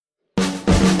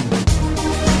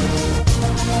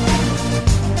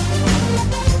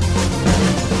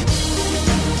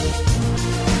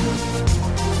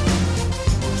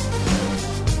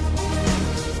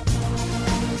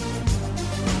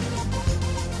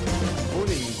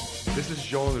This is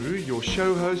Jean Roux, your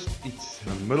show host. It's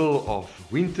the middle of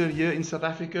winter here in South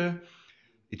Africa.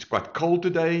 It's quite cold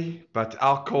today, but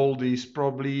our cold is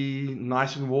probably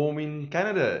nice and warm in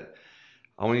Canada.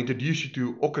 I want to introduce you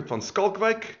to Okkert van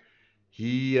Skalkwyk.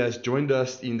 He has joined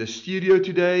us in the studio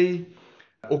today.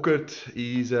 Okkert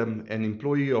is an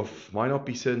employee of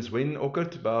MineRP since when,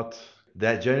 Okkert? About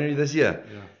that January this year.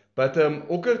 Yeah. But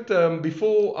Okkert,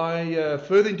 before I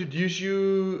further introduce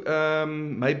you,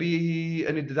 maybe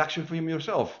an introduction for him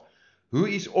yourself. Who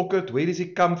is Okkert? Where does he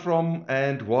come from?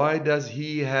 And why does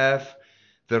he have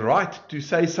the right to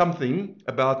say something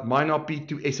about MineRP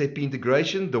to SAP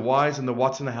integration, the whys and the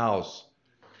whats and the hows?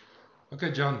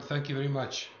 Okay, John, thank you very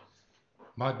much.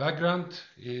 My background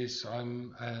is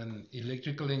I'm an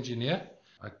electrical engineer.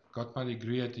 I got my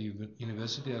degree at the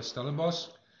University of Stellenbosch,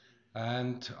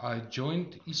 and I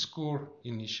joined Iscor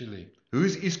initially.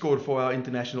 Who's Iscor for our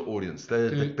international audience?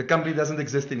 The company doesn't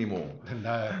exist anymore.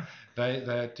 No,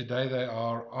 today they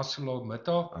are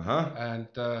ArcelorMittal and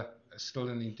still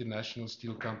an international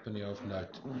steel company of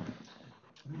note.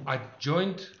 I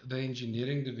joined the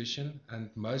engineering division and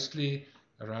mostly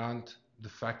around the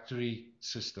factory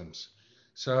systems.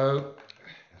 So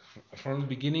from the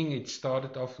beginning, it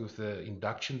started off with the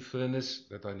induction furnace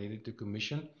that I needed to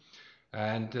commission.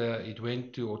 And it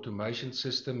went to automation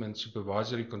system and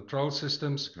supervisory control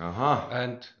systems,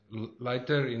 and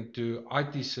later into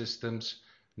IT systems,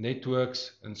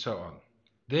 networks, and so on.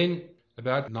 Then,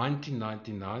 about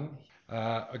 1999,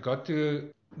 I got to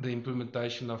the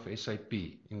implementation of SAP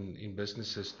in business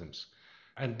systems.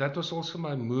 And that was also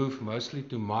my move mostly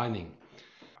to mining.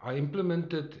 I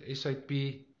implemented SAP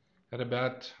at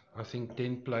about, I think,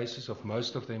 10 places. Of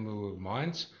most of them were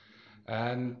mines.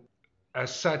 And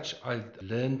as such, I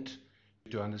learned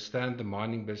to understand the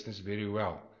mining business very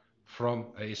well from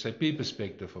a SAP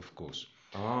perspective, of course.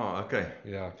 Okay.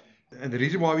 Yeah. And the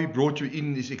reason why we brought you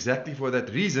in is exactly for that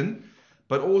reason,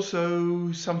 but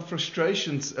also some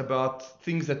frustrations about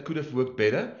things that could have worked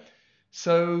better.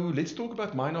 So let's talk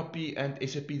about MineRP and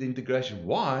SAP, the integration.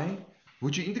 Why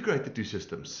would you integrate the two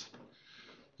systems?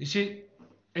 You see,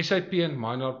 SAP and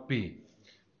MineRP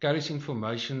carries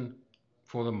information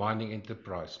for the mining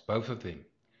enterprise, both of them.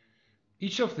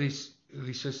 Each of these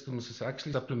systems is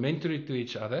actually supplementary to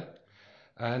each other,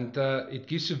 and it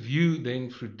gives a view then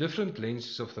through different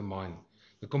lenses of the mine.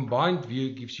 The combined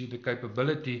view gives you the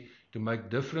capability to make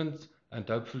different and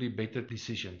hopefully better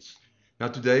decisions. Now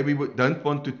today we don't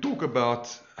want to talk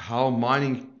about how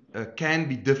mining can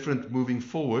be different moving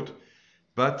forward,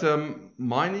 but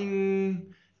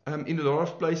mining in a lot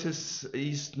of places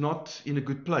is not in a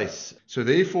good place. So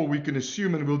therefore we can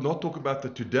assume, and we'll not talk about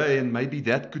that today, and maybe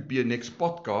that could be a next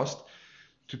podcast,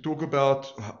 to talk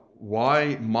about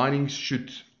why mining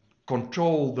should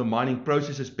control the mining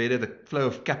processes better, the flow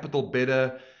of capital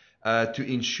better, to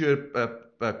ensure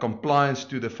compliance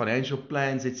to the financial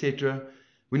plans, etc.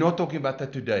 We're not talking about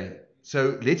that today.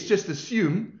 So let's just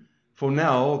assume for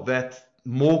now that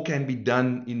more can be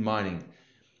done in mining.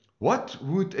 What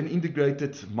would an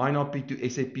integrated MineRP to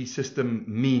SAP system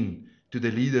mean to the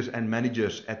leaders and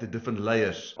managers at the different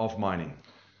layers of mining?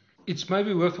 It's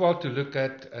maybe worthwhile to look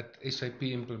at SAP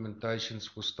implementations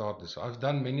for starters. I've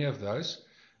done many of those,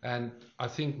 and I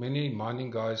think many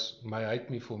mining guys may hate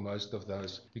me for most of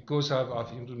those because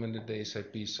I've implemented the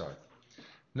SAP side.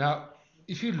 Now,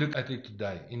 if you look at it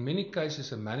today, in many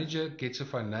cases a manager gets a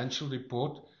financial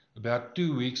report about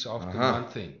 2 weeks after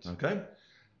month end. Okay.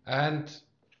 And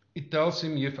it tells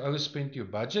him you've overspent your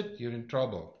budget, you're in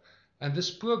trouble. And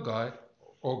this poor guy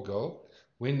or girl,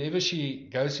 whenever she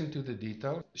goes into the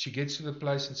detail, she gets to the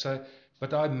place and say,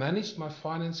 but I managed my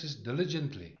finances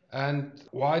diligently. And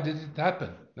why did it happen?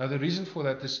 Now the reason for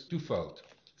that is twofold.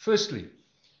 Firstly,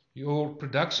 your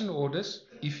production orders,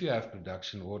 if you have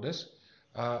production orders,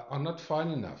 are not fine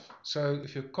enough. So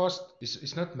if your cost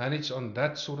is not managed on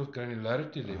that sort of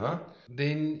granularity level,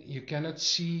 then you cannot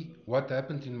see what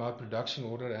happened in my production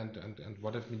order and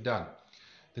what have been done.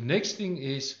 The next thing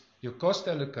is your cost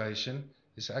allocation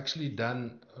is actually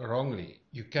done wrongly.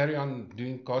 You carry on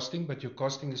doing costing, but your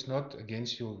costing is not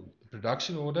against your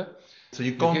production order. So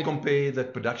you can't compare the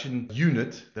production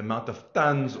unit, the amount of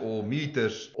tons or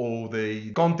meters or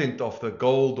the content of the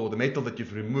gold or the metal that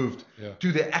you've removed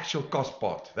to the actual cost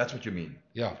part. That's what you mean?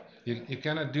 Yeah, you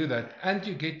cannot do that. And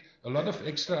you get a lot of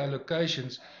extra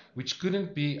allocations which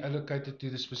couldn't be allocated to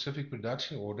the specific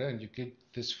production order, and you get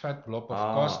this fat blob of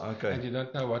cost, and you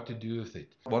don't know what to do with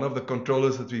it. One of the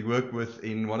controllers that we work with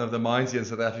in one of the mines here in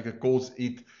South Africa calls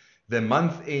it the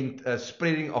month-end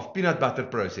spreading of peanut butter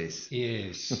process.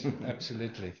 Yes,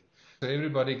 absolutely. So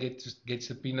everybody gets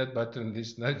the peanut butter and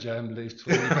there's no jam left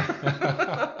for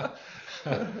anybody.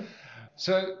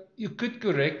 So you could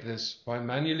correct this by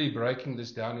manually breaking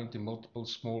this down into multiple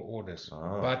small orders.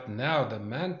 But now the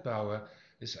manpower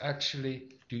is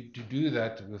actually, to do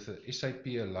that with the SAP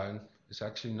alone, is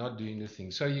actually not doing the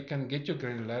thing. So you can get your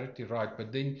granularity right,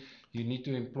 but then you need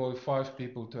to employ 5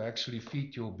 people to actually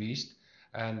feed your beast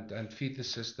and feed the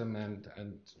system, and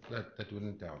that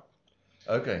wouldn't help.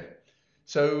 Okay.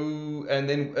 So, and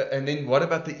then what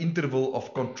about the interval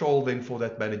of control then for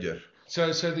that manager?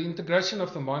 So the integration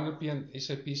of the MineRP and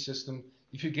SAP system,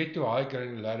 if you get to high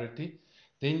granularity,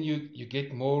 then you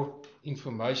get more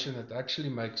information that actually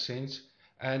makes sense,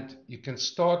 and you can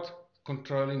start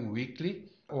controlling weekly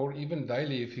or even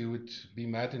daily if you would be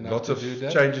mad enough to do that.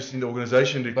 Lots of changes in the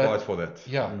organization required for that.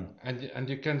 Yeah, and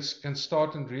you can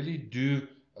start and really do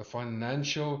a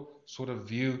financial sort of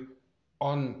view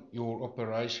on your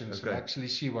operations, and actually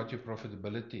see what your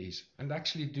profitability is, and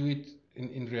actually do it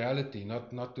in reality,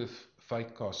 not with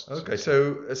fake costs. Okay,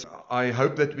 so I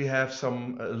hope that we have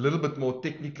a little bit more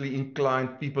technically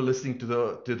inclined people listening to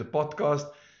the podcast,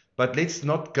 but let's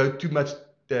not go too much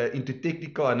into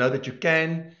technical. I know that you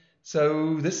can.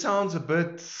 So this sounds a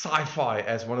bit sci-fi,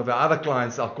 as one of our other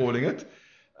clients are calling it.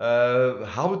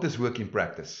 How would this work in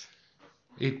practice?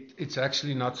 It's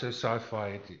actually not so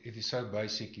sci-fi. It is so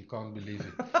basic, you can't believe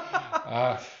it.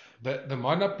 The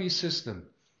MineRP system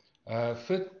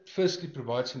firstly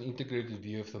provides an integrated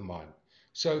view of the mine.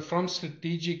 So from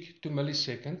strategic to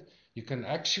millisecond, you can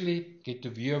actually get a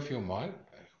view of your mine.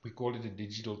 We call it a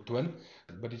digital twin,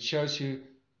 but it shows you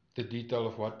the detail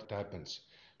of what happens.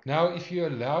 Now, if you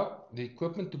allow the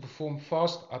equipment to perform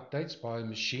fast updates by a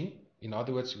machine, in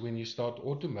other words, when you start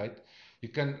automate, you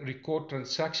can record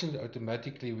transactions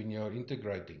automatically when you are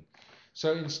integrating.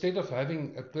 So instead of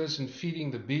having a person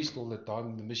feeding the beast all the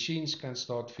time, the machines can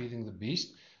start feeding the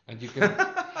beast, and you can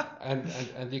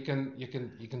and you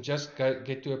can just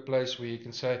get to a place where you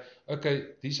can say, okay,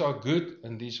 these are good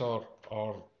and these are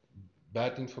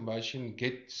bad information.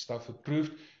 Get stuff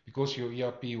approved because your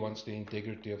ERP wants the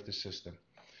integrity of the system.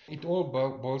 It all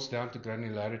boils down to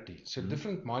granularity. So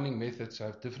different mining methods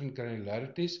have different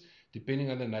granularities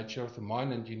depending on the nature of the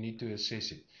mine, and you need to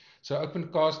assess it. So open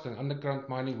cast and underground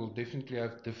mining will definitely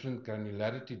have different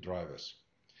granularity drivers.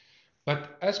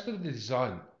 But as per the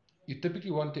design, you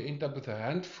typically want to end up with a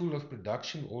handful of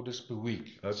production orders per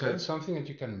week. Okay. So it's something that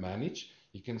you can manage.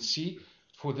 You can see,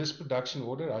 for this production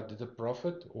order, I did a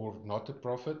profit or not a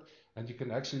profit, and you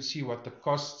can actually see what the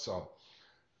costs are.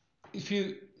 If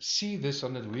you see this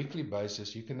on a weekly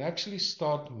basis, you can actually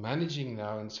start managing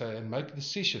now and make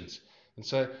decisions and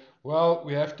say, well,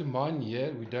 we have to mine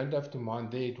here, we don't have to mine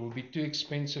there, it will be too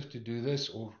expensive to do this,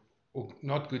 or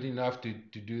not good enough to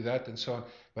do that, and so on.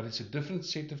 But it's a different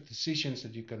set of decisions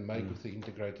that you can make with the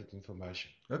integrated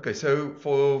information. Okay, so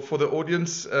for the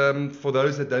audience, for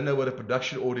those that don't know what a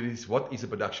production order is, what is a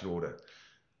production order?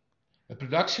 A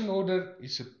production order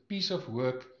is a piece of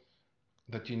work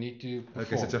that you need to perform.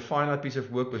 Okay, so it's a finite piece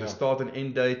of work with a start and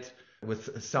end date,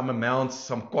 with some amounts,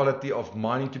 some quality of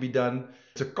mining to be done.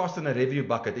 It's a cost and a revenue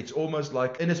bucket. It's almost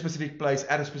like in a specific place,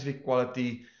 at a specific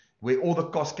quality, where all the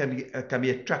costs can be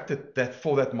attracted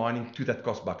for that mining to that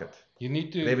cost bucket. You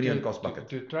need to revenue and cost bucket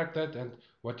to attract that, and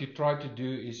what you try to do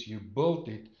is you build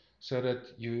it so that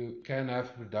you can have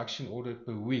a production order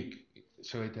per week.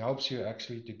 So it helps you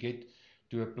actually to get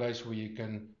to a place where you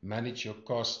can manage your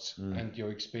costs and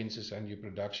your expenses and your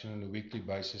production on a weekly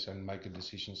basis and make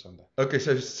decisions on that. Okay,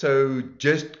 so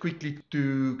just quickly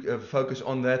to focus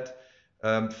on that,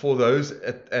 for those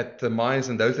at the mines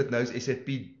and those that knows SAP,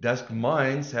 does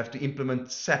mines have to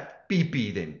implement SAP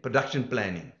PP then, production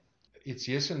planning? It's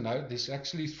yes and no. There's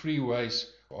actually 3 ways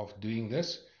of doing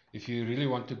this. If you really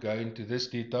want to go into this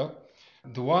detail,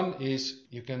 the one is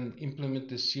you can implement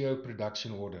the CO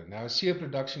production order. Now, a CO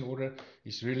production order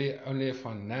is really only a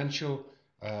financial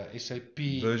SAP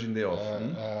version thereof.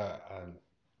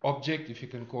 Object, if you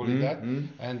can call it that,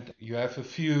 and you have a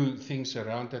few things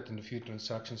around that and a few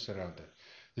transactions around that.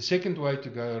 The second way to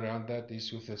go around that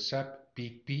is with a SAP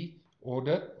PP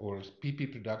order or a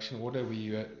PP production order, where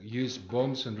you use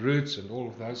bombs and roots and all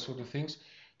of those sort of things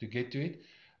to get to it.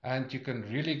 And you can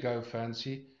really go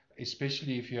fancy,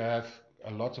 especially if you have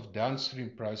a lot of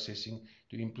downstream processing,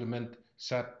 to implement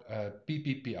SAP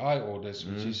PPPI orders,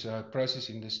 which is process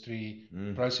industry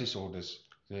process orders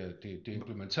to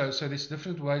implement. So there's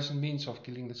different ways and means of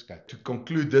killing this cat. To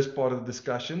conclude this part of the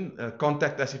discussion,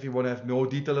 contact us if you want to have more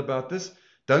detail about this.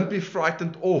 Don't be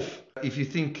frightened off if you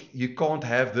think you can't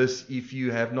have this if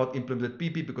you have not implemented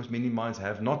PP, because many mines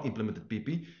have not implemented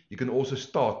PP. You can also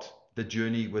start the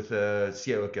journey with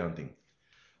CO accounting.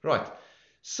 Right.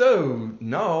 So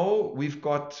now we've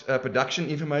got production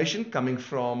information coming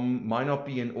from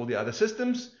MineRP and all the other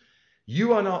systems.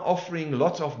 You are now offering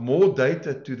lots of more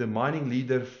data to the mining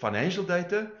leader, financial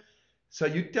data. So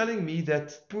you're telling me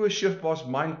that poor shift boss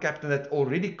mine captain that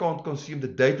already can't consume the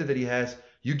data that he has,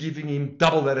 you're giving him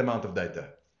double that amount of data.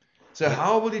 So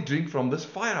how will he drink from this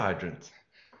fire hydrant?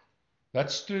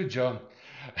 That's true, John.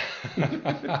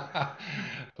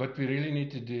 What we really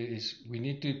need to do is we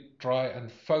need to try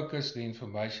and focus the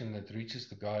information that reaches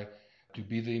the guy to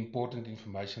be the important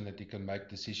information that he can make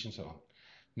decisions on.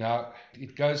 Now,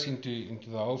 it goes into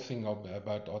the whole thing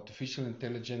about artificial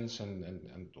intelligence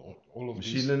and all of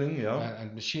machine learning,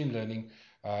 and machine learning,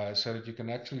 so that you can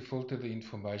actually filter the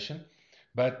information.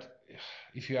 But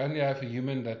if you only have a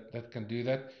human that can do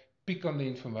that, pick on the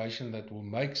information that will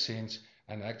make sense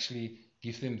and actually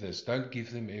give them this. Don't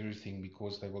give them everything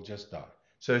because they will just die.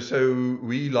 So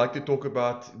we like to talk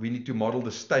about, we need to model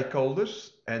the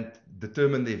stakeholders and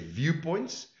determine their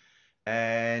viewpoints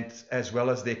and as well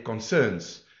as their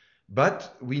concerns.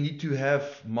 But we need to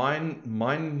have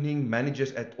mining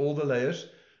managers at all the layers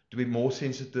to be more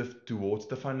sensitive towards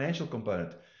the financial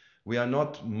component. We are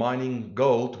not mining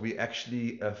gold, we're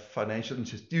actually a financial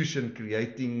institution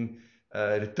creating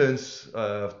returns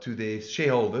to their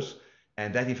shareholders,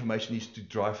 and that information needs to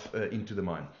drive into the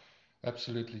mine.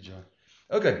 Absolutely, John.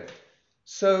 Okay,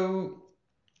 so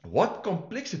what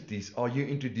complexities are you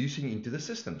introducing into the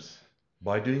systems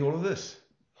by doing all of this?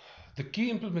 The key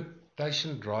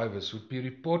implementation drivers would be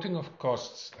reporting of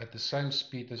costs at the same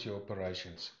speed as your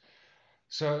operations.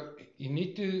 So you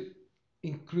need to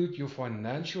include your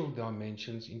financial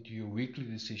dimensions into your weekly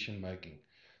decision making.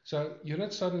 So you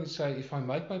not suddenly say, if I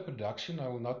make my production, I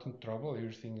will not in trouble,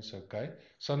 everything is okay.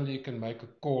 Suddenly you can make a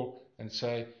call and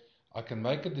say, I can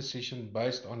make a decision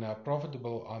based on how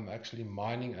profitable I'm actually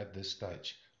mining at this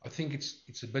stage. I think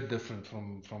it's a bit different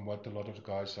from what a lot of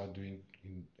guys are doing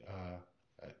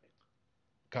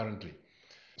currently.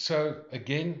 So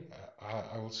again,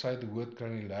 I will say the word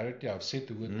granularity. I've said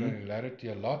the word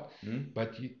granularity a lot,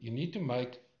 but you need to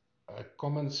make a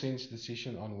common sense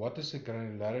decision on what is the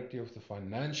granularity of the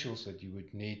financials that you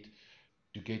would need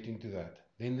to get into that.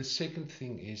 Then the second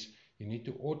thing is you need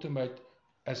to automate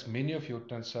as many of your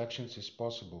transactions as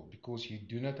possible, because you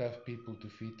do not have people to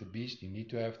feed the beast. You need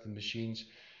to have the machines,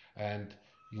 and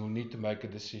you'll need to make a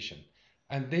decision.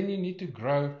 And then you need to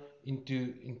grow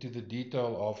into the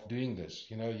detail of doing this.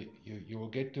 You know, you will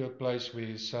get to a place where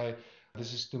you say,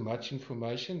 this is too much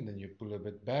information, then you pull a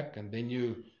bit back, and then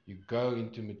you go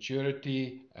into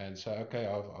maturity and say, okay,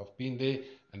 I've been there,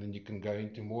 and then you can go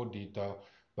into more detail.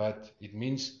 But it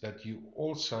means that you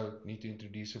also need to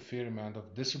introduce a fair amount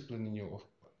of discipline in your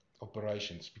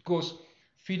operations, because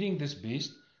feeding this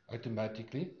beast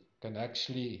automatically can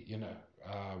actually, you know,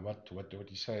 what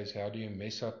you say is, how do you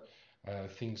mess up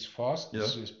things fast? Yeah.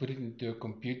 So just put it into a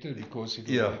computer, because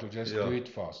it'll just do it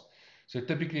fast. So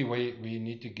typically where you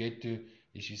need to get to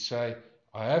is, you say,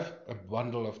 I have a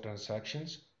bundle of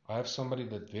transactions, I have somebody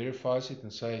that verifies it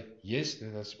and say, yes,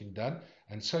 that has been done.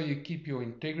 And so you keep your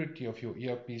integrity of your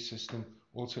ERP system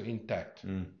also intact.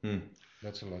 Mm-hmm.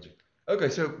 That's the logic. Okay,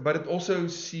 so but it also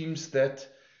seems that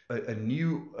a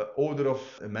new order of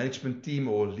management team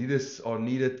or leaders are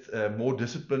needed, more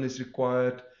discipline is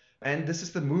required. And this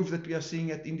is the move that we are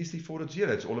seeing at Industry 4.0.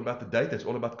 It's all about the data, it's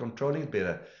all about controlling it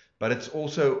better. But it's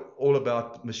also all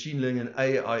about machine learning and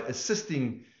AI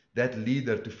assisting that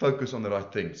leader to focus on the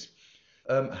right things.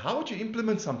 How would you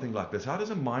implement something like this? How does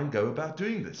a mine go about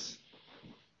doing this?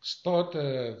 Start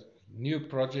a new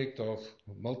project of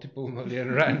multiple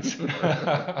million rands.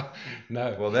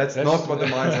 No. Well, that's not what the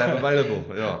mines have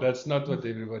available. Yeah. That's not what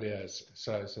everybody has.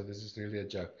 So this is really a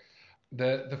joke.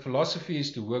 The philosophy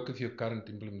is to work with your current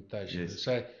implementation. Yes. To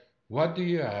say, what do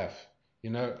you have?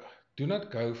 You know, do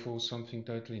not go for something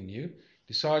totally new.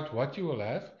 Decide what you will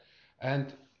have,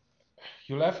 and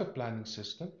you'll have a planning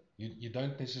system. You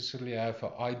don't necessarily have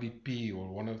an IBP or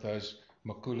one of those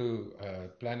Makulu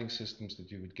planning systems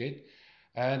that you would get.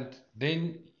 And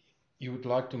then you would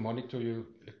like to monitor your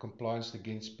compliance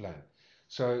against plan.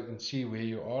 So, and see where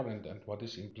you are and what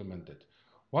is implemented.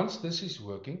 Once this is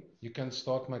working, you can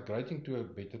start migrating to a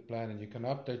better plan, and you can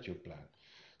update your plan.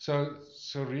 So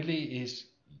really is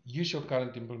use your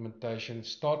current implementation,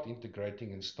 start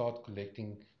integrating and start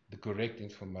collecting the correct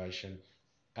information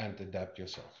and adapt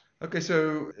yourself. Okay,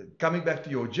 so coming back to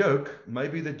your joke,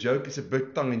 maybe the joke is a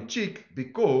bit tongue-in-cheek,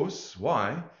 because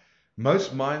why?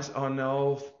 Most mines are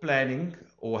now planning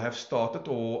or have started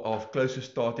or are close to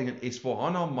starting an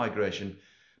S4HANA migration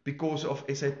because of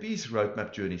SAP's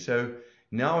roadmap journey. So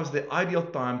now is the ideal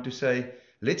time to say,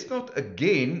 let's not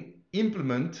again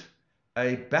implement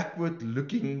a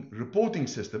backward-looking reporting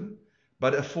system,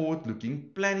 but a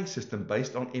forward-looking planning system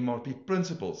based on MRP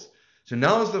principles. So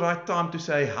now is the right time to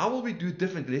say, how will we do it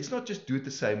differently? Let's not just do it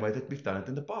the same way that we've done it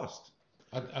in the past.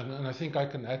 And I think I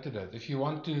can add to that. If you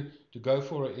want to go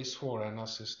for a S4HANA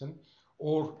system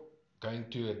or going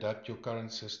to adapt your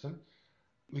current system,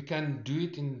 we can do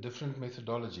it in different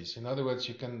methodologies. In other words,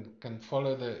 you can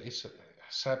follow the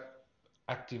SAP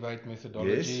Activate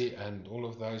methodology, yes, and all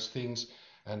of those things,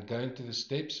 and go into the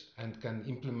steps and can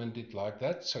implement it like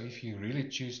that. So if you really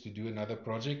choose to do another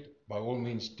project, by all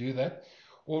means do that.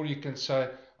 Or you can say,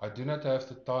 I do not have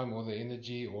the time or the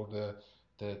energy or the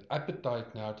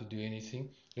appetite now to do anything.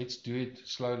 Let's do it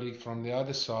slowly from the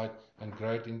other side and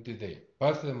grow it into there.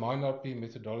 Both the MindRP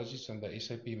methodologies and the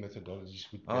SAP methodologies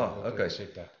would be able to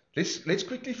accept that. Let's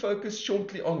quickly focus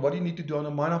shortly on what you need to do on the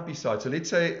MindRP side. So let's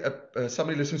say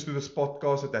somebody listens to this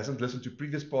podcast that hasn't listened to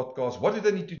previous podcasts. What do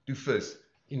they need to do first?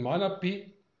 In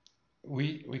MindRP,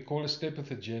 we call a step of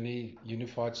the journey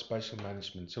Unified Spatial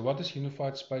Management. So what is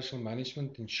Unified Spatial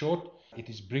Management? In short, it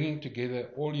is bringing together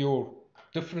all your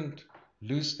different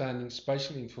loose-standing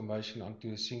spatial information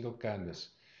onto a single canvas.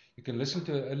 You can listen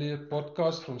to an earlier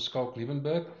podcast from Schalk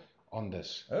Liebenberg on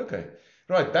this. Okay.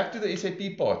 Right, back to the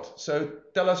SAP part. So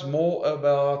tell us more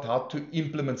about how to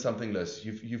implement something like this.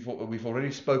 We've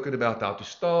already spoken about how to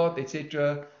start,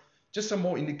 etc. Just some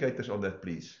more indicators on that,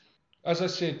 please. As I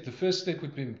said, the first step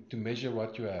would be to measure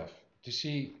what you have, to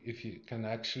see if you can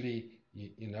actually,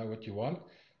 you know what you want.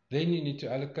 Then you need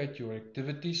to allocate your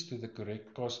activities to the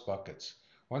correct cost buckets.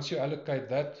 Once you allocate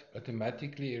that,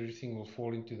 automatically everything will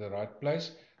fall into the right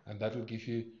place, and that will give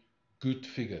you good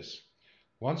figures.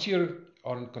 Once you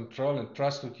are in control and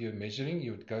trust what you're measuring,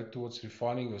 you would go towards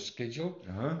refining your schedule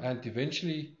and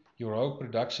eventually your whole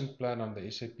production plan on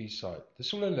the SAP side.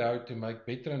 This will allow you to make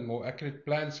better and more accurate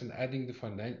plans, and adding the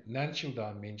financial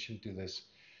dimension to this.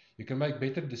 You can make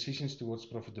better decisions towards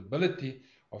profitability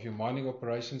of your mining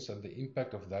operations and the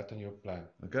impact of that on your plan.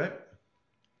 Okay.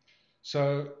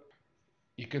 So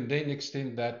you can then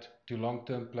extend that to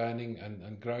long-term planning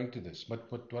and growing to this.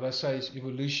 But what I say is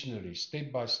evolutionary,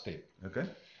 step by step. Okay.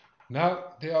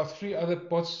 Now, there are 3 other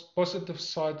positive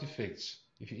side effects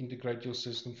if you integrate your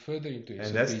system further into SAP.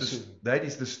 And that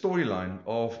is the storyline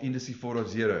of Industry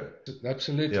 4.0.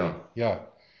 Absolutely, yeah.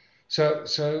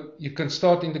 So you can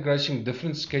start integrating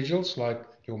different schedules like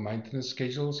your maintenance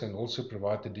schedules, and also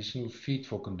provide additional feed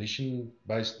for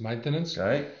condition-based maintenance.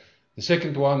 Okay. The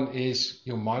second one is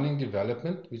your mining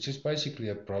development, which is basically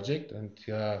a project. And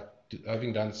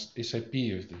having done SAP,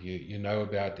 you know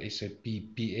about SAP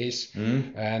PS,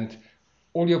 and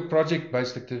all your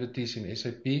project-based activities in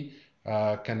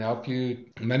SAP can help you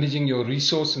managing your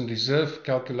resource and reserve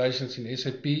calculations in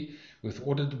SAP with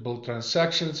auditable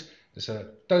transactions. It's a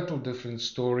total different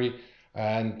story,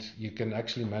 and you can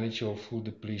actually manage your full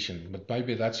depletion. But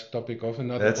maybe that's a topic of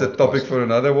another podcast. That's a topic for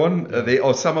another one. Yeah. There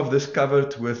are some of this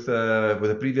covered with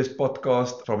a previous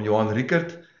podcast from Johan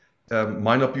Rickert.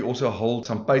 MindRP also holds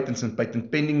some patents and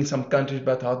patent pending in some countries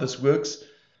about how this works.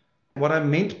 What I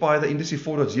meant by the Industry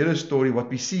 4.0 story, what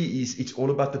we see is it's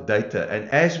all about the data. And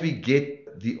as we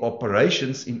get the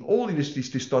operations in all industries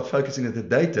to start focusing on the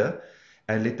data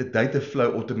and let the data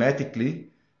flow automatically,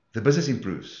 the business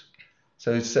improves.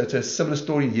 So it's a similar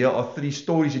story. Here are 3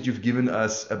 stories that you've given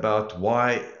us about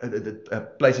why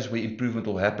places where improvement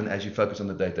will happen as you focus on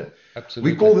the data.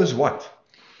 Absolutely. We call this what?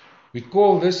 We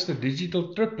call this the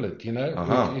digital triplet. You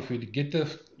know, if we get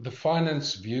the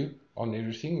finance view on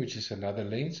everything, which is another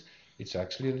lens, it's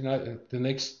actually the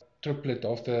next triplet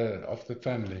of the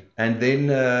family. And then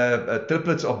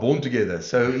triplets are born together.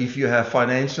 So if you have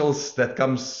financials that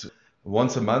comes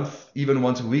once a month, even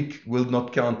once a week, will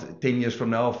not count 10 years from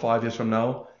now, 5 years from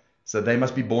now. So they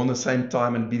must be born at the same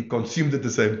time and be consumed at the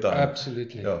same time.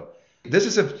 Absolutely. Yeah. This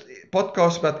is a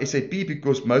podcast about SAP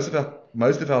because most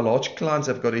of our large clients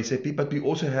have got SAP, but we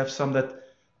also have some that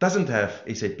doesn't have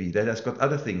SAP, that has got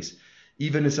other things.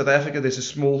 Even in South Africa, there's a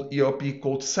small ERP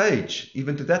called Sage,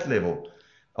 even to that level.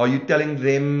 Are you telling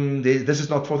them this is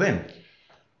not for them?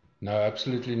 No,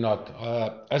 absolutely not.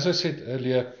 As I said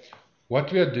earlier,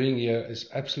 what we are doing here is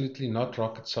absolutely not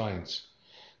rocket science.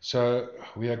 So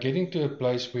we are getting to a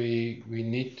place where we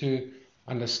need to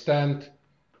understand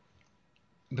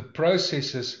the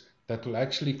processes that will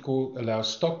actually allow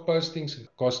stock postings and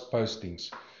cost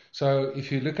postings. So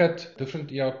if you look at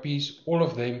different ERPs, all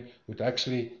of them would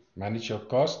actually manage your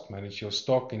cost, manage your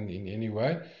stock in any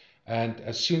way. And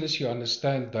as soon as you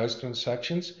understand those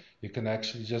transactions, you can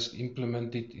actually just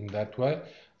implement it in that way.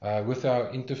 With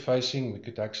our interfacing, we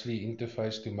could actually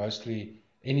interface to mostly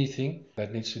anything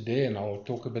that needs to be there, and I'll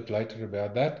talk a bit later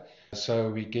about that. So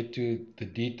we get to the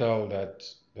detail that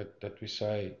we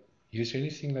say, use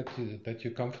anything that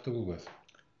you're comfortable with.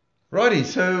 Righty,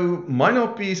 so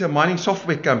MineRP is a mining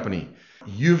software company.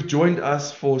 You've joined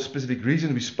us for a specific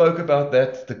reason. We spoke about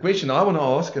that. The question I want to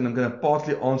ask, and I'm going to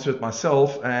partly answer it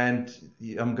myself, and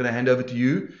I'm going to hand over to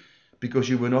you because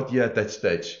you were not here at that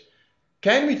stage.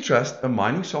 Can we trust a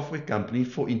mining software company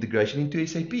for integration into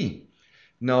SAP?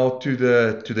 Now, to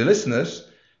the listeners,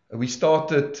 we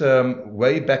started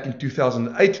way back in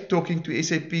 2008 talking to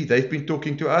SAP. They've been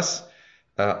talking to us.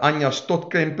 Anja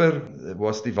Stotkremper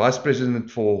was the vice president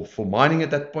for mining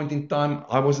at that point in time.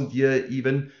 I wasn't here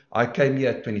even. I came here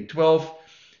at 2012.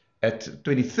 At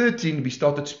 2013, we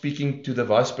started speaking to the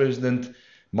vice president,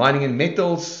 mining and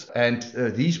metals. And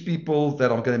these people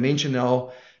that I'm going to mention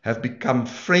now have become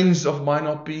friends of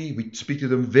MineRP. We speak to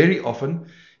them very often.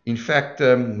 In fact,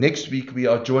 next week we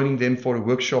are joining them for a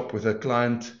workshop with a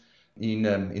client in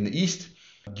the East.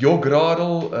 Georg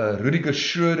Radel, Rudiger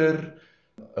Schroeder,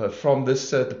 from this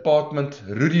department.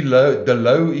 Rudy De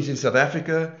Loo is in South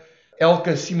Africa.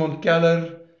 Elke Simon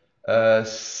Keller,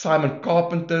 Simon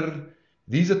Carpenter.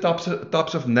 These are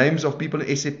types of names of people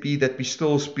in SAP that we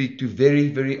still speak to very,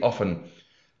 very often,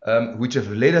 which have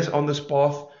led us on this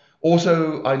path.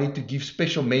 Also, I need to give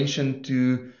special mention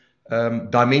to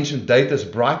Dimension Data's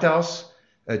Brighthouse,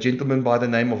 a gentleman by the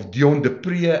name of Dion de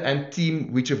Pree and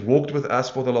team, which have worked with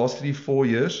us for the last 3-4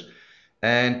 years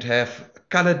and have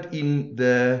colored in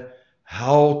the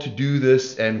how to do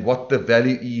this and what the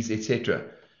value is, etc.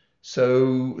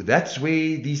 So that's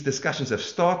where these discussions have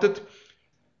started.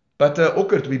 But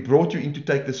Okkert, we brought you in to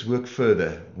take this work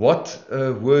further. What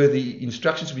were the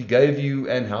instructions we gave you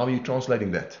and how are you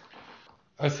translating that?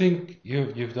 I think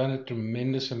you've done a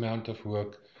tremendous amount of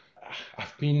work.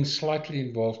 I've been slightly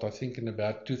involved, I think, in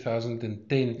about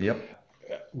 2010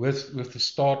 with the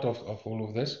start of all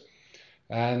of this.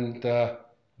 And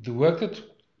the work that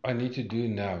I need to do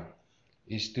now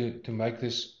is to make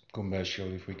this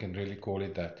commercial, if we can really call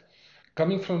it that.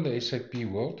 Coming from the SAP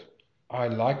world, I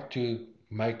like to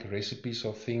make recipes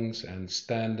of things and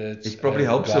standards. It probably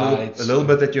helps a little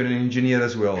bit that you're an engineer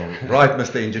as well, right,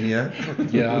 Mr. Engineer?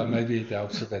 Yeah, maybe it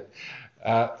helps a bit.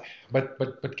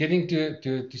 But getting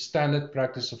to standard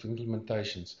practice of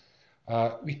implementations,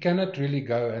 we cannot really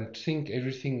go and think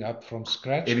everything up from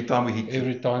scratch. Every time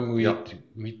we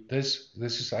hit this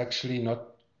is actually not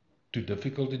too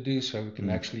difficult to do, so we can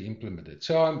actually implement it.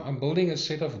 So I'm building a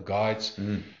set of guides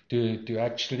to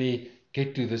actually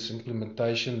get to this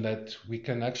implementation that we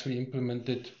can actually implement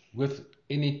it with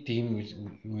any team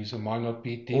who is a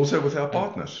MineRP team. Also with our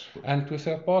partners. And with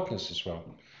our partners as well.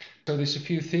 So there's a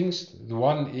few things. The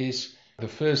one is the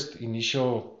first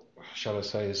initial, shall I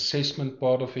say, assessment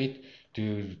part of it,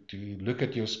 to look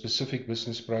at your specific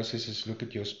business processes, look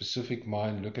at your specific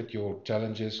mine, look at your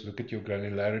challenges, look at your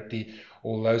granularity,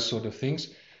 all those sort of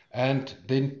things, and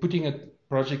then putting a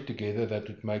project together that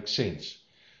would make sense.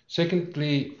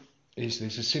 Secondly, there's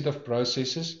a set of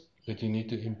processes that you need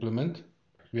to implement.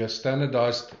 We have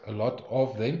standardized a lot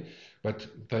of them, but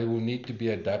they will need to be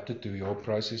adapted to your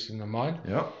process in the mine.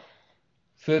 Yeah.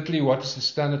 Thirdly, what is the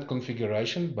standard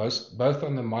configuration, both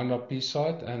on the MineRP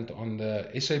side and on the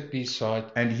SAP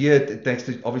side? And here it takes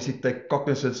to obviously take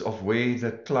cognizance of where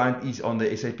the client is on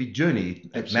the SAP journey.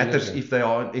 It Absolutely. Matters if they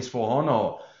are on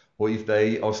S4HANA or if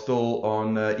they are still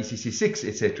on ECC6,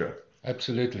 etc.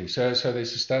 Absolutely. So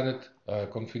there's a standard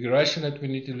configuration that we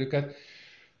need to look at.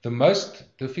 The most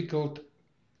difficult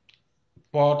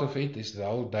part of it is the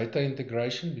whole data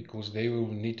integration, because they will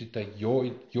need to take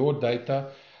your data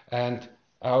and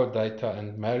our data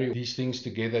and marry these things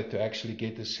together to actually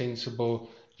get a sensible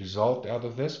result out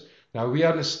of this. Now, we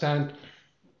understand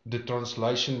the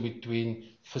translation between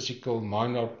physical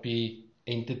MineRP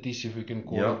entities, if we can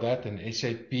call it that, and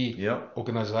SAP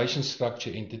organization structure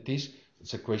entities.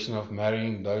 It's a question of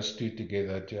marrying those two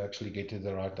together to actually get to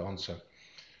the right answer.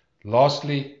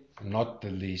 Lastly, not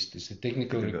the least, is the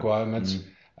technical requirements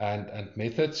and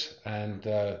methods and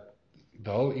the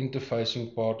whole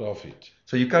interfacing part of it.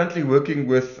 So you're currently working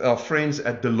with our friends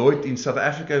at Deloitte in South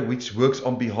Africa, which works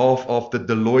on behalf of the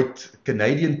Deloitte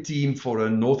Canadian team for a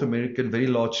North American very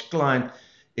large client,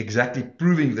 exactly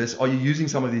proving this. Are you using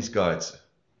some of these guides?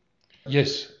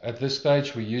 Yes, at this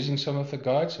stage we're using some of the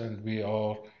guides, and we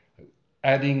are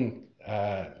adding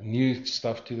new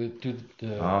stuff to the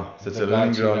so it's a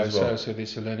learning ground as well. So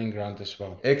there's a learning ground as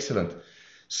well. Excellent.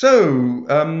 So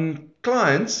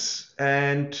clients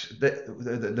and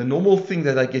the normal thing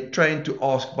that I get trained to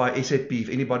ask by SAP, if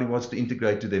anybody wants to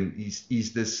integrate to them,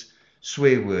 is this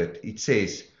swear word. It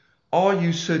says, are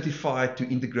you certified to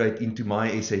integrate into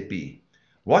my SAP?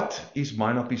 What is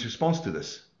MineRP's response to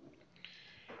this?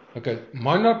 Okay,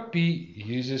 MineRP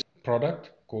uses a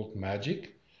product called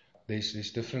Magic.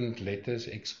 There's different letters,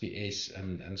 XPS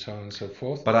and so on and so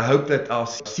forth. But I hope that our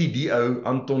CDO,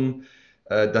 Anton,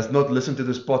 does not listen to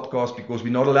this podcast, because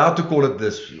we're not allowed to call it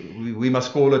this. We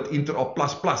must call it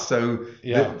Interop++. So,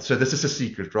 yeah. So this is a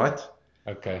secret, right?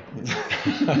 Okay.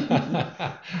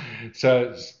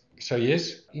 So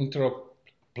yes,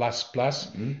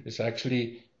 Interop++ is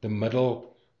actually the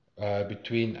middle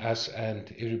between us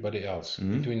and everybody else,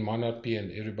 between MineRP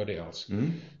and everybody else.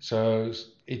 So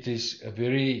it is a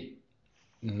very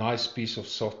nice piece of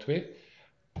software.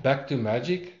 Back to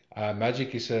Magic.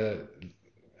 Magic is a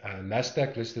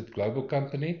Nasdaq listed global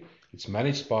company. It's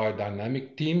managed by a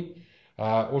dynamic team,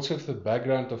 also with a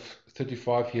background of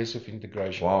 35 years of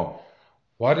integration. Wow.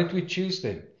 Why did we choose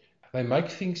them? They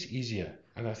make things easier,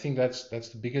 and I think that's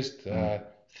the biggest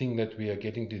thing that we are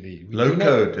getting to the low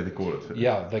code, they call it.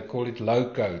 Yeah, they call it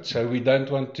low code. So we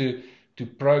don't want to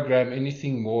program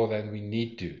anything more than we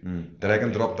need to. Drag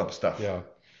and drop type stuff. Yeah.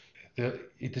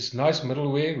 It is nice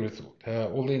middleware with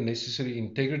all the necessary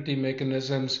integrity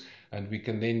mechanisms, and we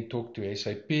can then talk to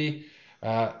SAP.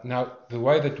 Now, the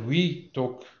way that we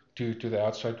talk to the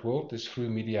outside world is through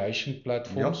mediation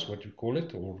platforms, what we call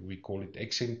it, or we call it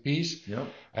XMPs.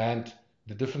 And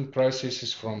the different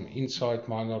processes from inside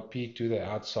MineRP to the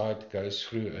outside goes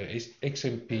through a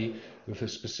XMP with a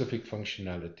specific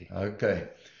functionality. Okay.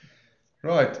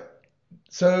 Right.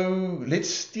 So let's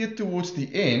steer towards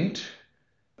the end.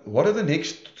 What are the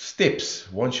next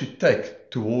steps one should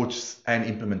take towards an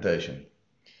implementation?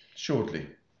 Shortly.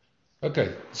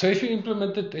 Okay. So if you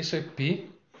implemented SAP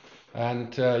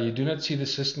and you do not see the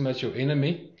system as your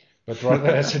enemy, but rather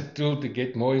as a tool to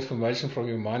get more information from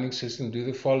your mining system, do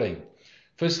the following.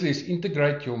 Firstly is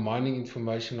integrate your mining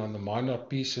information on the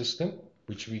MineRP system,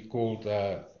 which we call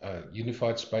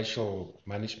Unified Spatial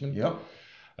Management.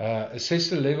 Assess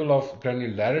the level of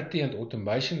granularity and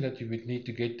automation that you would need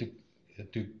to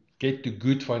get to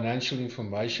good financial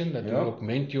information that will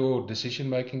augment your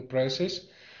decision-making process,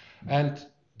 and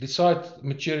decide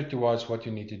maturity-wise what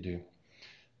you need to do.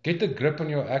 Get a grip on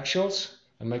your actuals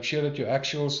and make sure that your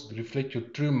actuals reflect your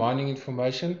true mining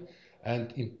information,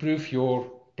 and improve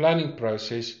your planning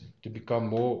process to become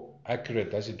more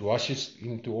accurate as it washes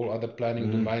into all other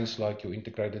planning domains like your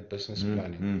integrated business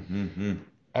planning.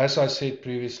 As I said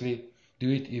previously, do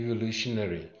it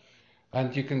evolutionary.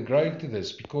 And you can grow into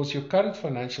this because your current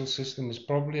financial system is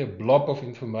probably a blob of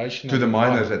information. To the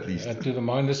miners at least. To the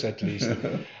miners at least.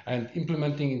 And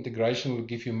implementing integration will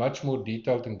give you much more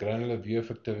detailed and granular view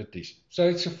of activities. So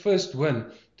it's a first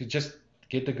win to just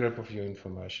get a grip of your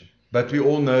information. But we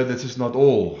all know this is not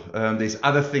all. There's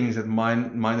other things that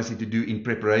miners need to do in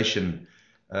preparation.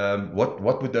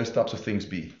 What would those types of things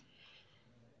be?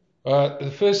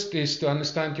 The first is to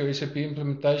understand your SAP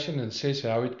implementation and says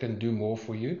how it can do more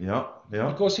for you.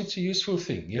 Because it's a useful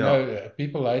thing. You know,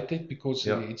 people hate it because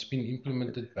it's been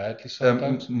implemented badly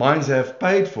sometimes. Mines have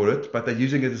paid for it, but they're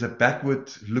using it as a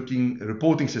backward-looking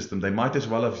reporting system. They might as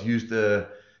well have used a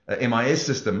MIS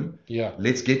system.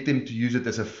 Let's get them to use it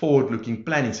as a forward-looking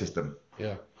planning system.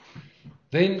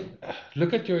 Then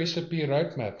look at your SAP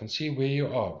roadmap and see where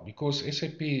you are, because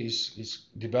SAP is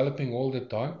developing all the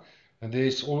time. And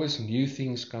there's always new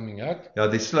things coming out.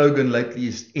 The slogan lately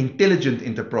is Intelligent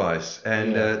Enterprise.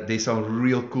 And there's some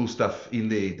real cool stuff in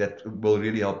there that will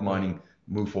really help mining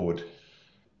move forward.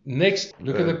 Next,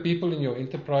 look at the people in your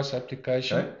enterprise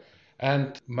application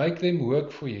and make them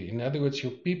work for you. In other words,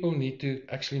 your people need to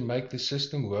actually make the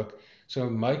system work. So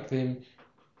make them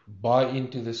buy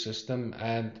into the system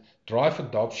and drive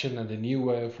adoption and a new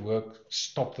way of work.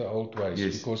 Stop the old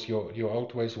ways, because your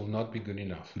old ways will not be good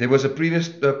enough. There was a previous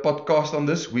podcast on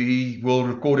this. We will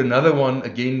record another one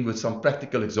again with some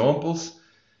practical examples.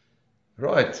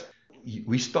 Right.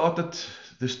 We started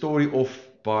the story off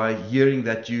by hearing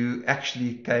that you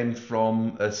actually came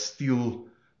from a steel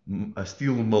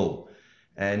mill,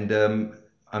 and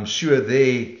I'm sure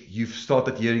there you've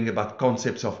started hearing about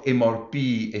concepts of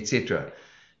MRP, etc.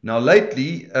 Now,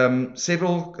 lately,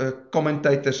 several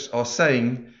commentators are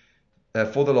saying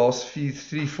for the last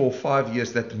 3, 4, 5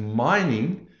 years that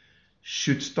mining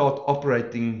should start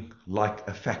operating like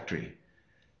a factory.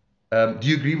 Do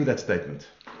you agree with that statement?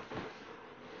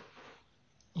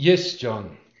 Yes,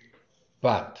 John,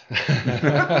 but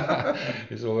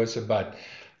there's always a but.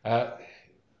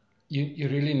 You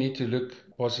really need to look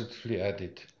positively at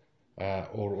it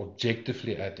or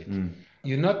objectively at it.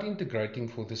 You're not integrating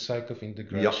for the sake of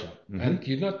integration. And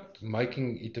you're not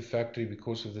making it a factory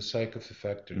because of the sake of the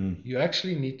factory. You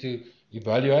actually need to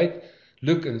evaluate,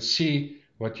 look and see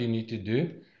what you need to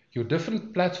do. your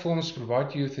different platforms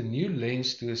provide you with a new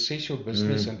lens to assess your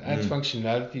business and add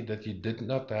functionality that you did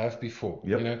not have before.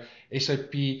 Yep. You know,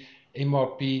 SAP,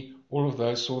 MRP, all of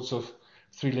those sorts of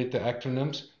three-letter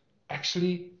acronyms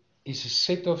actually is a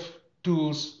set of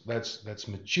tools that's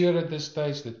mature at this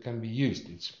stage that can be used.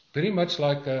 It's very much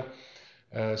like a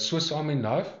Swiss Army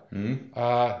knife.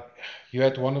 You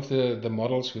had one of the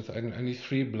models with only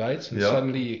 3 blades, and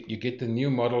suddenly you get the new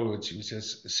model which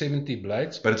has 70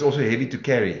 blades. But it's also heavy to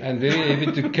carry. And very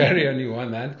heavy to carry on your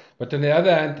one hand. But on the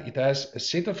other hand, it has a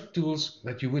set of tools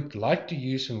that you would like to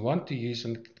use and want to use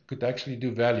and could actually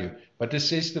do value. But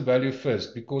assess the value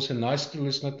first, because a nice tool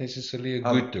is not necessarily a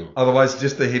good tool. Otherwise,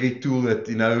 just a heavy tool that,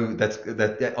 you know,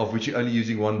 that of which you're only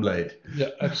using one blade. Yeah,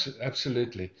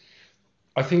 absolutely.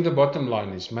 I think the bottom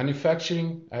line is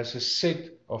manufacturing has a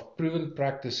set of proven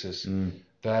practices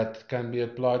that can be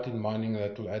applied in mining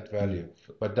that will add value,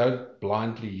 but don't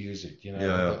blindly use it. You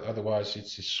know, otherwise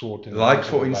it's a sword. Like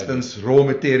for instance, raw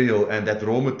material, and that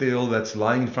raw material that's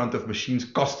lying in front of machines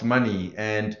costs money,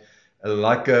 and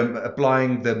like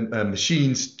applying the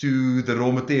machines to the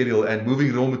raw material and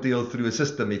moving raw material through a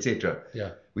system, etc. Yeah,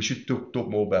 we should talk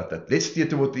more about that. Let's steer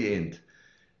toward the end.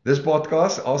 This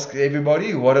podcast asks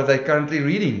everybody what are they currently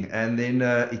reading, and then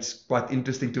it's quite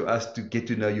interesting to us to get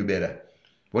to know you better.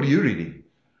 What are you reading?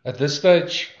 At this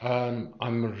stage,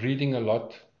 I'm reading a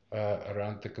lot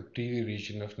around the Caprivi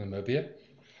region of Namibia.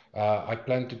 I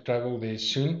plan to travel there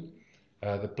soon.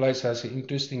 The place has an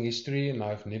interesting history, and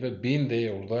I've never been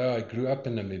there, although I grew up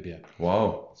in Namibia.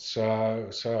 Wow.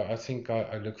 So I think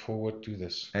I look forward to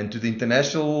this. And to the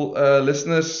international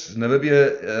listeners,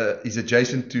 Namibia is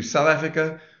adjacent to South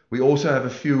Africa. We also have a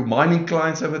few mining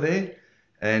clients over there,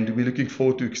 and we're looking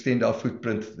forward to extend our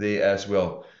footprint there as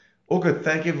well. Okay,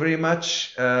 thank you very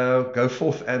much. Go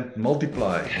forth and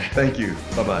multiply. Thank you.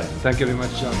 Bye-bye. Thank you very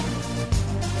much, John.